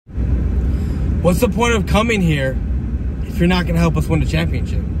What's the point of coming here if you're not going to help us win the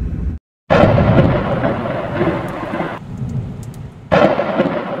championship?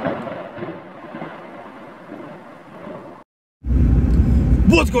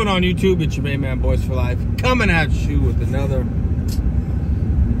 What's going on, YouTube? It's your main man, Boys for Life, coming at you with another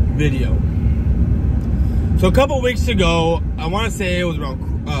video. So a couple weeks ago, I want to say it was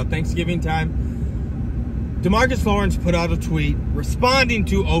around Thanksgiving time, DeMarcus Lawrence put out a tweet responding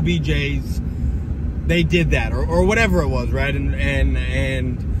to OBJ's "they did that" or whatever it was, right? And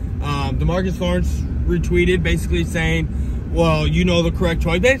DeMarcus Lawrence retweeted basically saying, well, you know the correct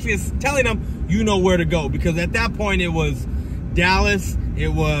choice. Basically it's telling him you know where to go, because at that point it was Dallas, it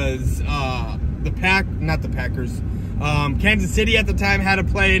was not the Packers, Kansas City at the time had a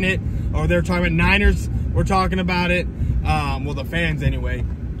play in it, or they were talking about Niners were talking about it, well, the fans anyway,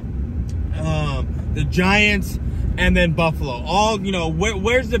 the Giants, and then Buffalo. All, you know,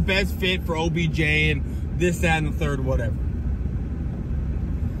 where's the best fit for OBJ and this, that, and the third, whatever.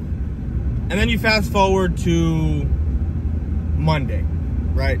 And then you fast forward to Monday,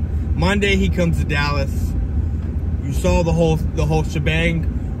 right? Monday he comes to Dallas. You saw the whole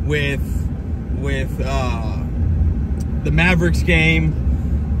shebang with the Mavericks game.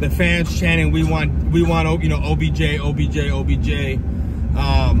 The fans chanting, "We want, you know, OBJ, OBJ, OBJ."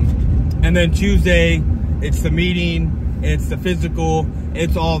 And then Tuesday, it's the meeting, it's the physical,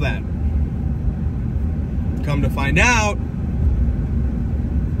 it's all that. Come to find out,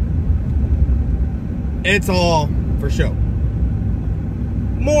 it's all for show,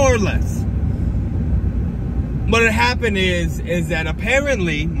 more or less. What had happened is that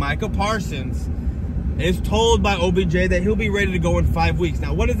apparently Micah Parsons is told by OBJ that he'll be ready to go in 5 weeks.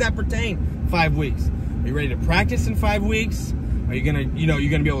 Now, what does that pertain? 5 weeks. Are you ready to practice in 5 weeks? Are you gonna, you know,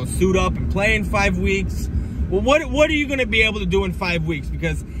 you're gonna be able to suit up and play in 5 weeks? Well, what are you gonna be able to do in 5 weeks?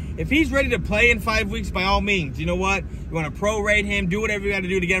 Because if he's ready to play in 5 weeks, by all means, you know what? You want to prorate him, do whatever you got to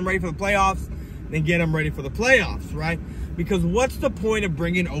do to get him ready for the playoffs, then get him ready for the playoffs, right? Because what's the point of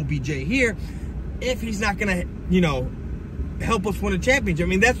bringing OBJ here if he's not gonna, you know, help us win a championship? I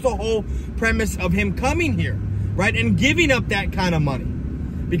mean, that's the whole premise of him coming here, right? And giving up that kind of money.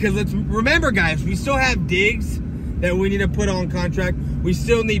 Because let's remember, guys, we still have Diggs that we need to put on contract. We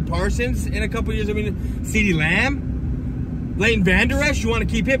still need Parsons in a couple years. I mean, CeeDee Lamb, Leighton Vander Esch, you want to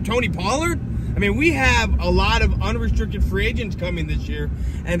keep him, Tony Pollard. I mean, we have a lot of unrestricted free agents coming this year,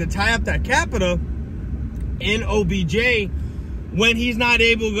 and to tie up that capita in OBJ when he's not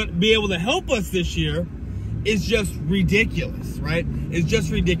able to be able to help us this year is just ridiculous, right? It's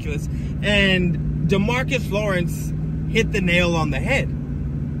just ridiculous. And DeMarcus Lawrence hit the nail on the head.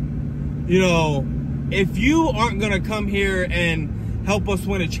 You know, if you aren't going to come here and help us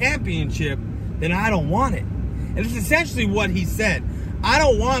win a championship, then I don't want it. And it's essentially what he said. I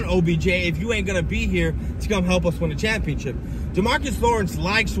don't want OBJ if you ain't going to be here to come help us win a championship. DeMarcus Lawrence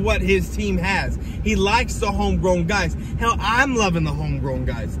likes what his team has. He likes the homegrown guys. Hell, I'm loving the homegrown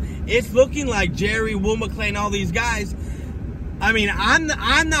guys. It's looking like Jerry, Will McClain, all these guys. I mean, I'm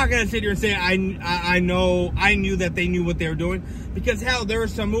not going to sit here and say I knew that they knew what they were doing, because hell, there were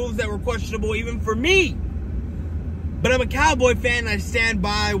some moves that were questionable even for me. But I'm a Cowboy fan, and I stand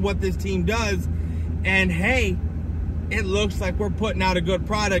by what this team does. And hey, it looks like we're putting out a good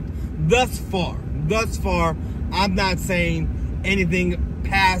product thus far. Thus far, I'm not saying anything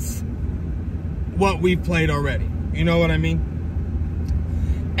past what we've played already. You know what I mean?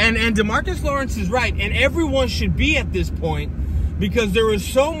 And DeMarcus Lawrence is right, and everyone should be at this point, because there was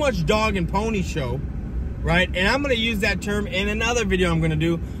so much dog and pony show, right? And I'm going to use that term in another video I'm going to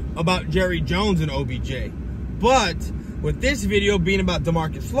do about Jerry Jones and OBJ. But with this video being about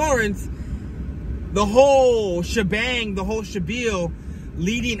DeMarcus Lawrence, the whole shebang, the whole shabil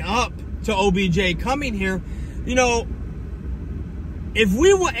leading up to OBJ coming here, you know, if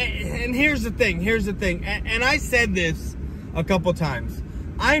we want, and here's the thing, and I said this a couple times.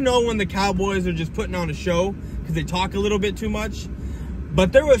 I know when the Cowboys are just putting on a show because they talk a little bit too much,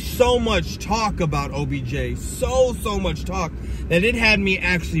 but there was so much talk about OBJ, so much talk, that it had me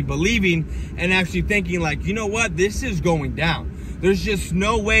actually believing and actually thinking, like, you know what, this is going down. There's just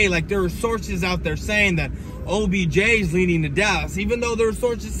no way. Like, there are sources out there saying that OBJ is leading to Dallas, even though there are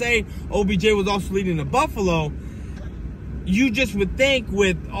sources saying OBJ was also leading to Buffalo. You just would think,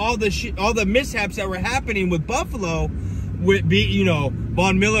 with all the mishaps that were happening with Buffalo, with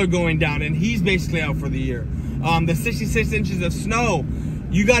Von Miller going down and he's basically out for the year, the 66 inches of snow,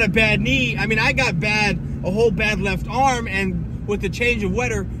 you got a bad knee. I mean, I got a whole bad left arm, and with the change of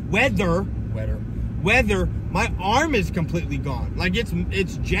weather, my arm is completely gone. Like,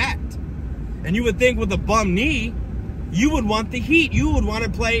 it's jacked. And you would think with a bum knee, you would want the heat. You would want to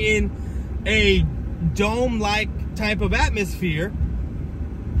play in a dome-like type of atmosphere,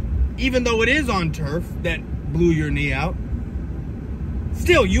 even though it is on turf that blew your knee out,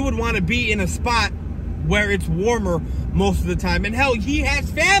 still, you would want to be in a spot where it's warmer most of the time. And hell, he has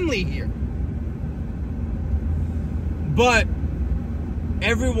family here. But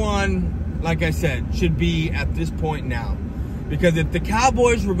everyone, like I said, should be at this point now. Because if the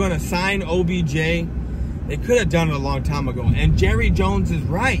Cowboys were going to sign OBJ, they could have done it a long time ago. And Jerry Jones is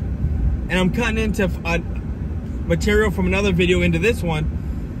right. And I'm cutting into material from another video into this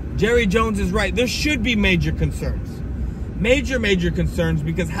one. Jerry Jones is right. There should be major concerns. Major concerns,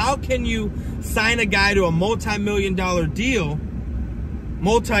 because how can you sign a guy to a multi-million-dollar deal,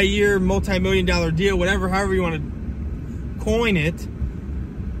 multi-year, multi-million-dollar deal, whatever, however you want to coin it,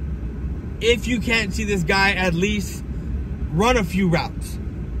 if you can't see this guy at least run a few routes,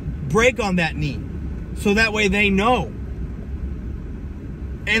 break on that knee, so that way they know.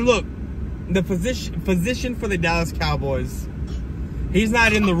 And look, the physician for the Dallas Cowboys, he's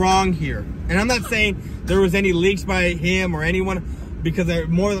not in the wrong here. And I'm not saying there was any leaks by him or anyone, because there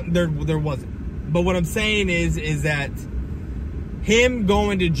wasn't. But what I'm saying is that him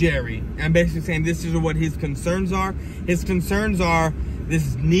going to Jerry and basically saying this is what his concerns are. His concerns are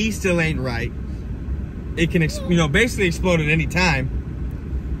this knee still ain't right. It can, basically explode at any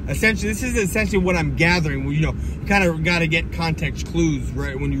time. Essentially, this is essentially what I'm gathering. You kind of got to get context clues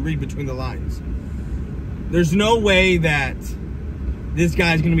right when you read between the lines. There's no way that this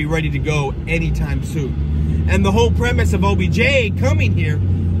guy's going to be ready to go anytime soon. And the whole premise of OBJ coming here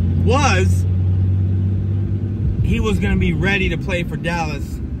was he was going to be ready to play for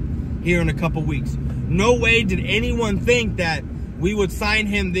Dallas here in a couple weeks. No way did anyone think that we would sign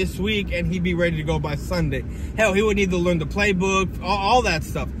him this week and he'd be ready to go by Sunday. Hell, he would need to learn the playbook, all that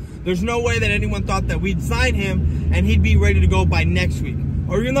stuff. There's no way that anyone thought that we'd sign him and he'd be ready to go by next week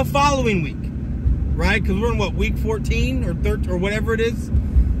or even the following week. Right? Because we're in, what, week 14 or 13 or whatever it is?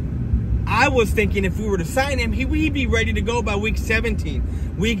 I was thinking if we were to sign him, he'd be ready to go by week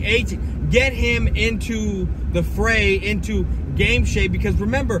 17, week 18. Get him into the fray, into game shape. Because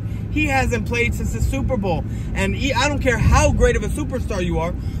remember, he hasn't played since the Super Bowl. And I don't care how great of a superstar you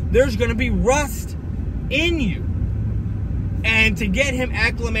are, there's going to be rust in you. And to get him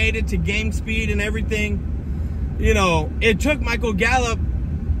acclimated to game speed and everything, it took Michael Gallup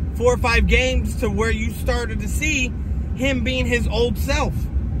 4 or 5 games to where you started to see him being his old self.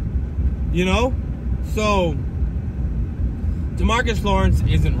 So DeMarcus Lawrence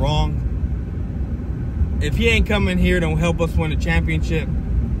isn't wrong. If he ain't coming here to help us win a championship,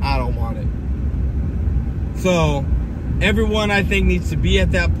 I don't want it. So everyone, I think, needs to be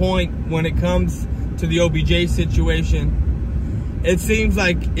at that point when it comes to the OBJ situation. It seems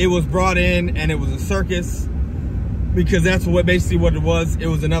like it was brought in and it was a circus. Because that's basically what it was. It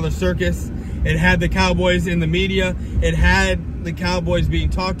was another circus. It had the Cowboys in the media. It had the Cowboys being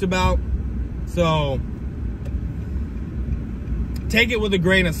talked about. So take it with a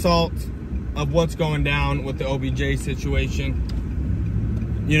grain of salt of what's going down with the OBJ situation.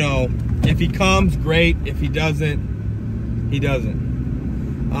 If he comes, great. If he doesn't, he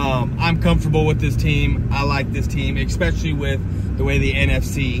doesn't. I'm comfortable with this team. I like this team, especially with the way the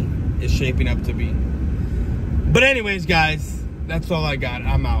NFC is shaping up to be. But anyways, guys, that's all I got.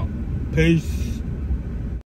 I'm out. Peace.